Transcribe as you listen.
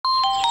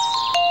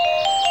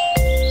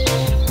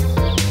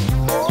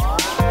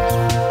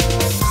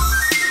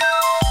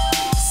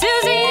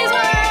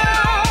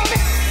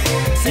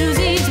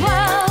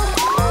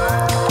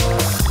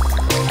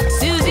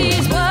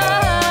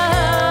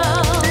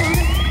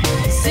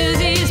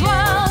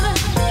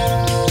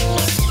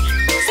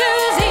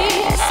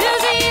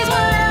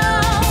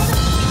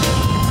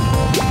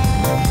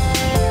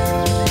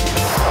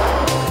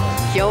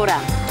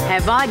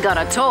Have I got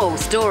a tall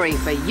story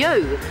for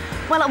you?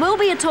 Well, it will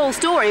be a tall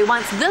story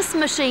once this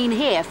machine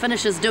here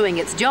finishes doing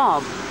its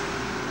job.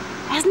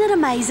 Isn't it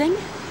amazing?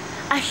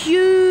 A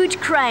huge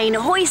crane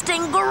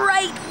hoisting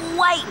great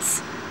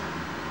weights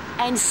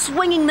and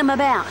swinging them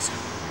about.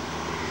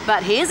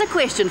 But here's a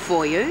question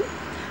for you.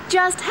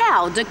 Just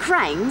how do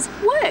cranes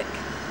work?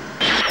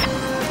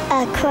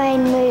 A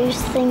crane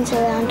moves things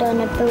around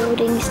on a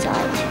building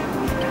site.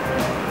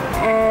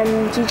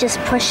 You just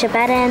push a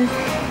button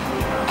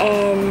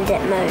and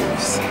it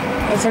moves.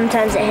 And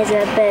sometimes it has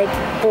a big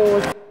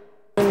board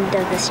end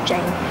of the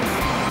string.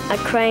 A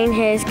crane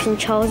has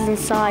controls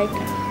inside.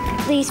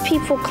 These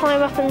people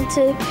climb up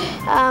into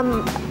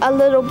a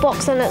little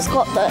box, and it's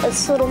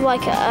sort of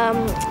like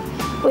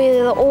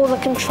where all the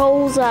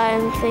controls are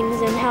and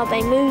things and how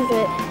they move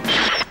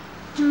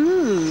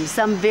it.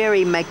 Some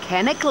very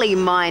mechanically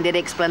minded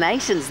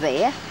explanations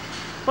there.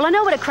 Well, I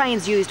know what a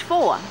crane's used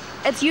for.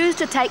 It's used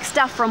to take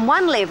stuff from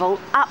one level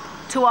up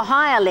to a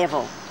higher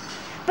level.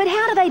 But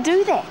how do they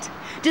do that?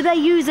 Do they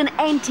use an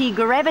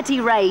anti-gravity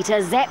ray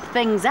to zap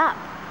things up?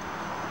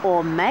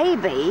 Or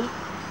maybe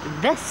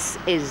this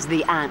is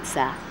the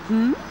answer,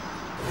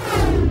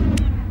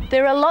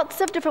 There are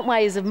lots of different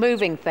ways of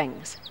moving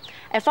things.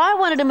 If I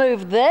wanted to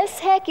move this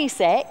hacky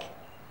sack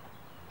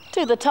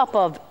to the top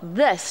of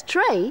this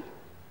tree,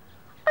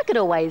 I could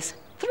always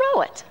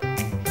throw it.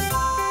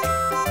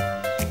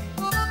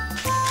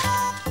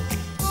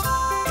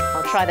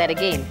 I'll try that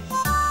again.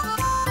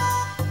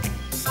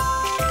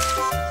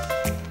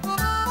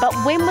 But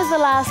when was the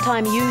last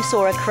time you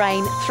saw a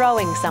crane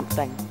throwing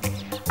something?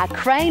 A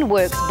crane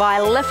works by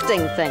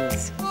lifting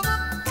things.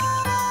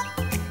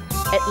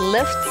 It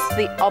lifts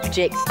the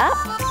object up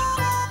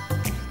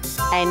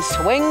and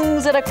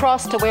swings it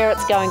across to where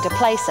it's going to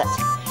place it.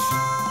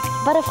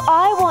 But if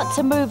I want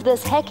to move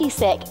this hacky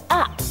sack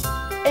up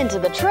into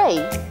the tree,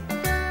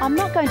 I'm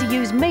not going to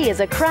use me as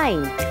a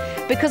crane,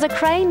 because a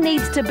crane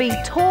needs to be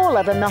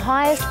taller than the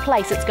highest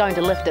place it's going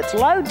to lift its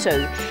load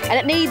to, and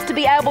it needs to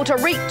be able to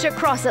reach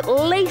across at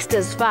least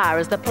as far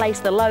as the place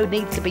the load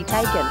needs to be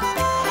taken.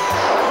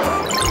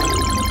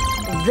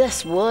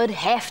 This would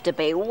have to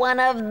be one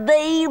of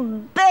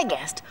the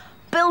biggest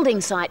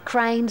building site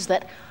cranes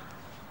that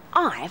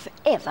I've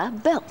ever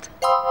built.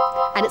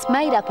 And it's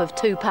made up of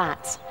two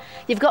parts.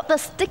 You've got the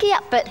sticky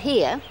up bit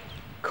here,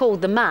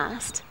 called the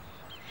mast,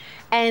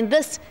 and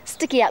this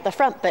sticky out the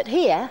front bit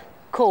here,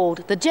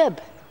 called the jib.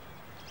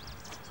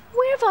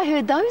 Where have I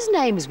heard those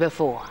names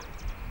before?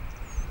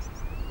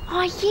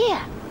 Oh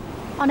yeah,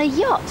 on a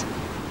yacht.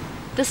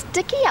 The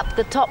sticky up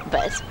the top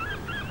bit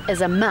is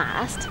a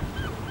mast,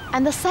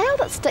 and the sail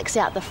that sticks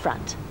out the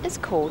front is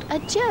called a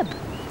jib.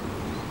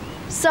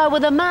 So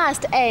with a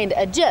mast and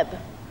a jib,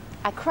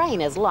 a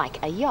crane is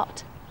like a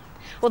yacht.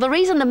 Well, the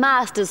reason the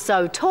mast is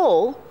so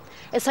tall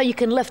is so you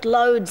can lift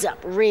loads up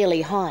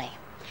really high.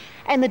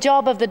 And the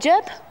job of the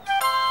jib?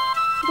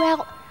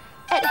 Well,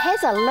 it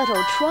has a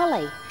little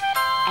trolley,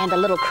 and the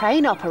little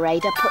crane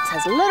operator puts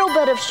his little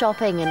bit of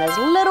shopping in his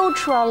little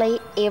trolley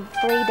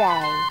every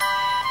day.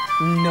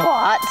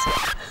 Not.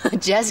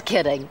 Just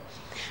kidding.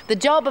 The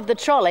job of the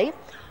trolley,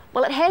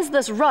 well, it has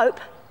this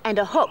rope and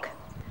a hook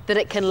that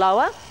it can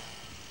lower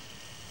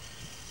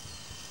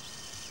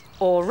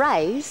or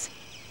raise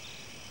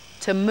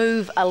to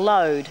move a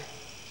load.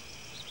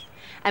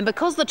 And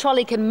because the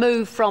trolley can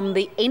move from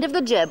the end of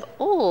the jib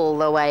all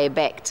the way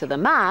back to the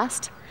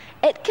mast,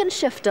 it can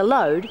shift a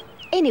load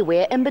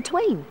anywhere in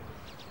between.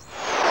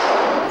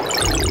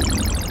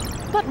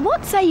 But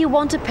what say you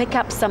want to pick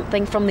up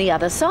something from the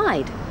other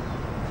side?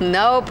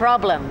 No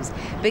problems,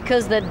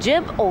 because the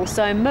jib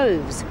also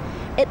moves.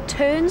 It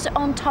turns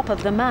on top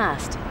of the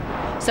mast.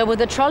 So with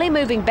the trolley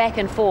moving back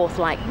and forth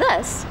like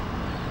this,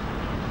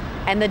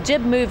 and the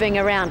jib moving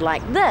around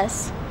like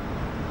this,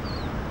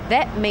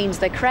 that means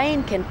the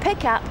crane can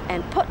pick up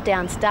and put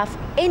down stuff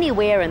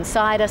anywhere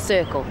inside a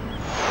circle.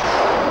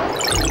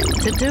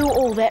 To do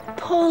all that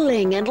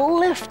pulling and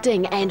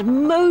lifting and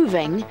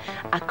moving,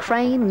 a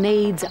crane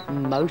needs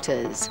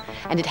motors,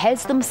 and it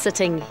has them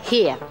sitting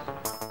here.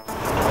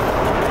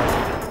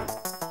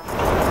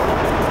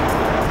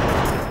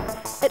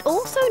 It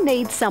also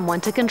needs someone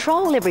to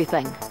control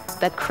everything,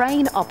 the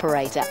crane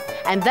operator,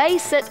 and they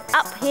sit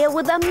up here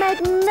with a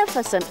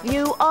magnificent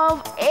view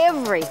of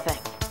everything.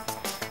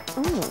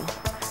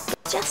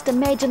 Just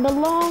imagine the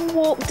long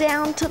walk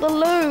down to the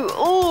loo.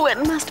 Oh, it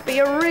must be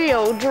a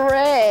real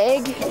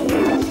drag.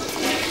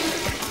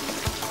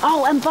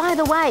 Oh, and by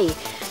the way,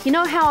 you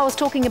know how I was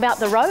talking about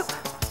the rope?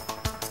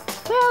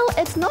 Well,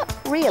 it's not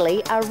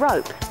really a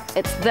rope.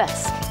 It's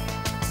this.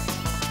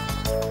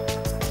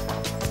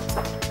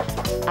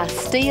 A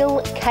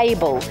steel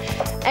cable.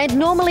 And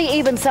normally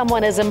even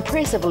someone as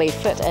impressively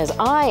fit as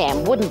I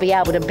am wouldn't be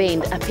able to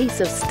bend a piece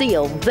of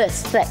steel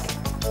this thick.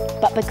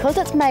 But because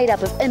it's made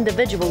up of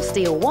individual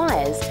steel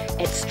wires,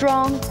 it's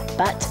strong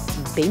but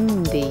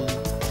bendy.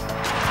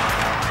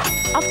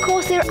 Of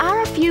course, there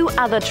are a few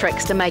other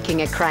tricks to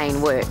making a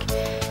crane work.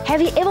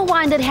 Have you ever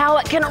wondered how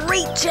it can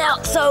reach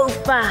out so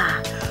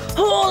far,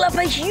 haul up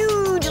a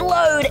huge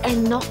load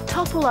and not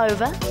topple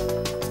over?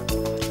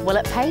 Well,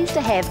 it pays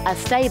to have a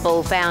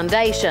stable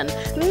foundation,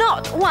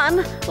 not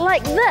one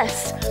like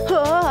this.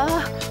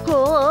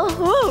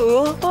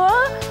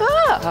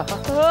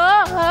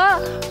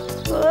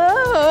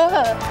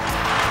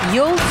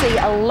 You'll see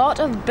a lot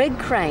of big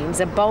cranes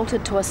are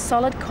bolted to a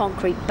solid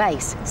concrete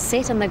base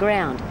set in the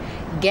ground,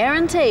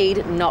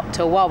 guaranteed not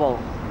to wobble.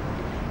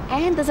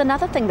 And there's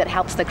another thing that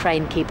helps the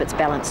crane keep its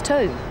balance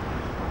too.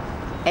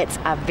 It's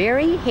a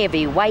very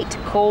heavy weight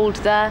called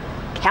the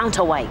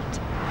counterweight.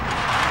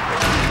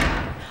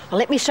 Well,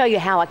 let me show you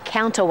how a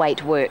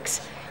counterweight works.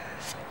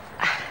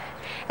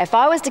 If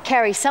I was to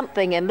carry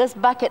something in this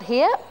bucket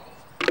here,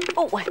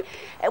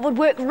 it would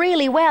work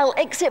really well,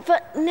 except for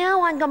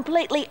now I'm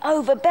completely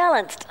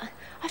overbalanced.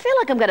 I feel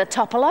like I'm going to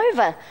topple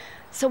over.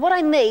 So what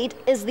I need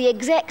is the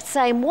exact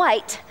same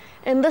weight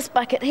in this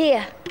bucket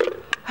here.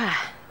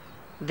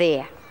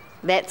 There,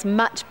 that's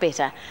much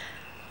better.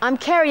 I'm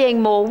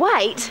carrying more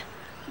weight,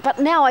 but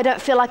now I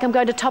don't feel like I'm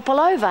going to topple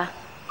over.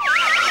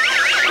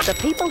 The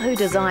people who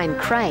design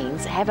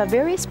cranes have a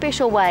very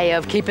special way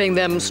of keeping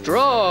them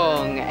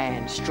strong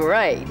and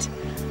straight.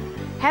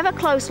 Have a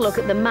close look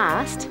at the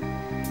mast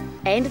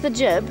and the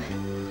jib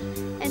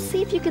and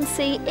see if you can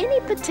see any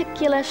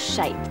particular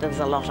shape there's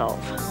a lot of.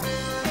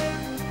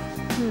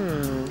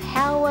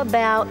 How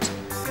about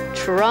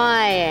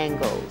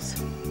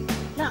triangles?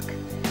 Look,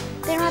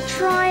 there are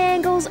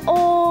triangles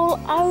all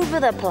over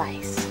the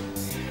place.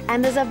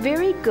 And there's a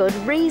very good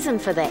reason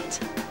for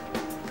that.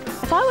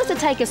 If I was to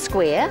take a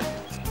square,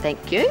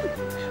 thank you.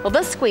 Well,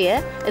 this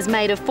square is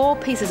made of 4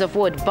 pieces of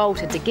wood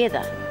bolted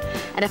together.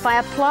 And if I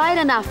applied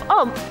enough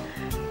oomph,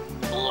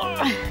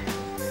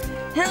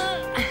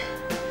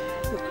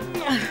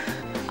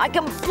 I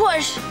can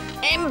push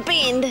and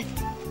bend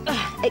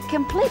it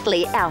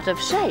completely out of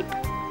shape.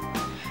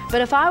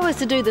 But if I was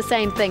to do the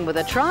same thing with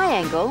a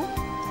triangle,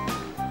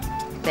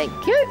 thank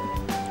you.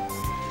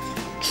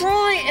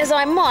 Try as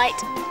I might,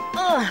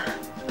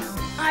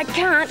 I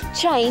can't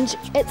change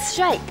its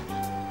shape.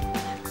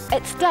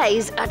 It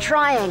stays a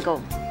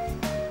triangle.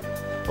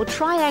 Well,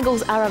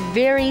 triangles are a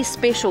very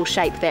special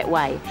shape that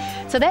way.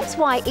 So that's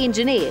why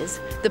engineers,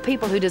 the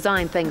people who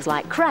design things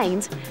like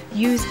cranes,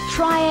 use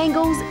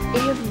triangles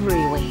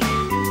everywhere.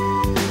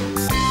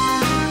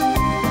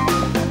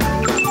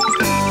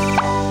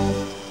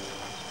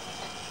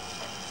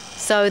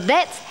 So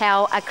that's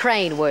how a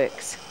crane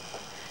works.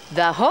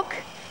 The hook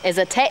is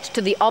attached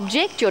to the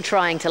object you're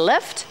trying to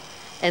lift,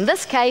 in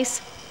this case,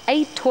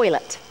 a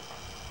toilet.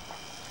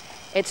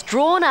 It's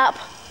drawn up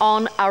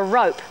on a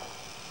rope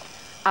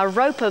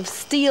of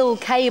steel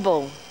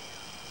cable,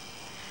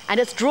 and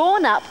it's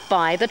drawn up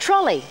by the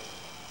trolley.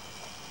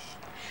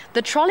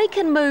 The trolley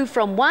can move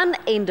from one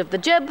end of the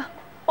jib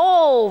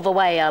all the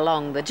way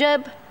along the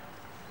jib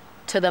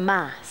to the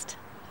mast.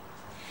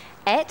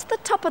 At the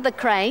top of the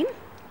crane,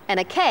 in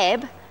a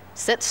cab,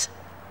 sits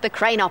the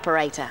crane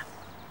operator,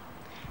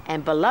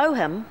 and below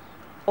him,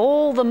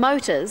 all the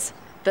motors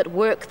that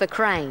work the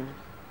crane.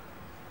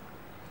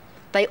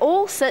 They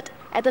all sit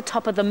at the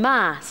top of the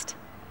mast.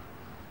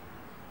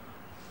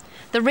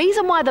 The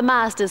reason why the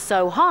mast is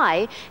so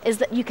high is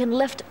that you can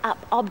lift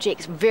up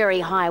objects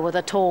very high with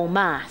a tall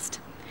mast.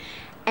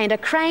 And a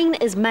crane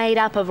is made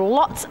up of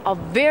lots of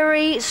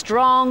very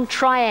strong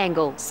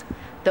triangles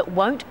that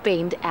won't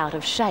bend out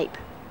of shape.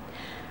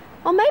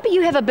 Or maybe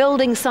you have a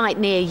building site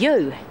near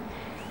you.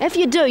 If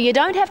you do, you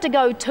don't have to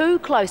go too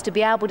close to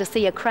be able to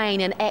see a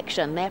crane in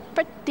action. They're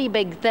pretty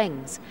big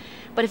things.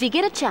 But if you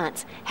get a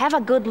chance, have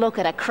a good look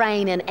at a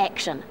crane in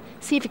action.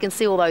 See if you can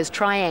see all those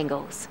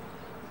triangles.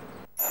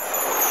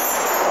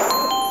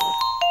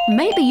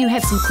 Maybe you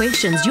have some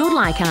questions you'd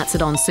like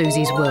answered on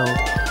Suzy's World.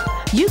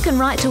 You can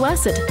write to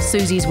us at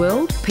Suzy's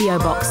World, PO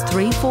Box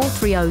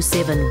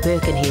 34307,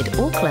 Birkenhead,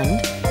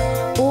 Auckland,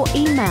 or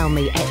email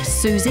me at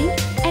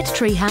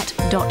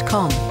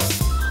suzy@treehut.com.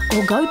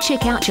 Or go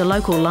check out your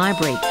local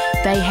library.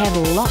 They have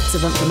lots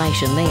of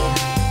information there.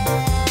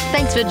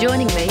 Thanks for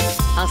joining me.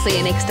 I'll see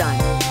you next time.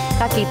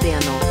 Ka kite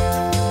anō.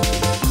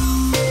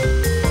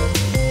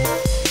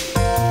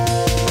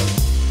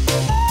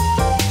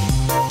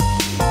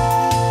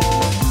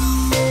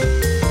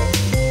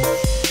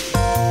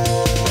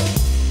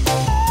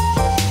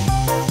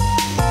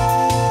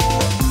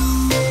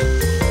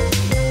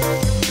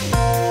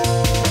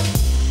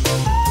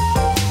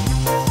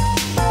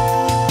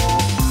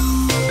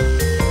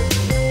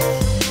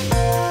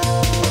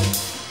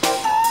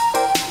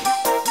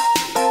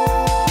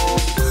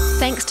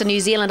 To New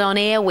Zealand On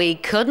Air, we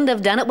couldn't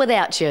have done it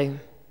without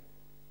you.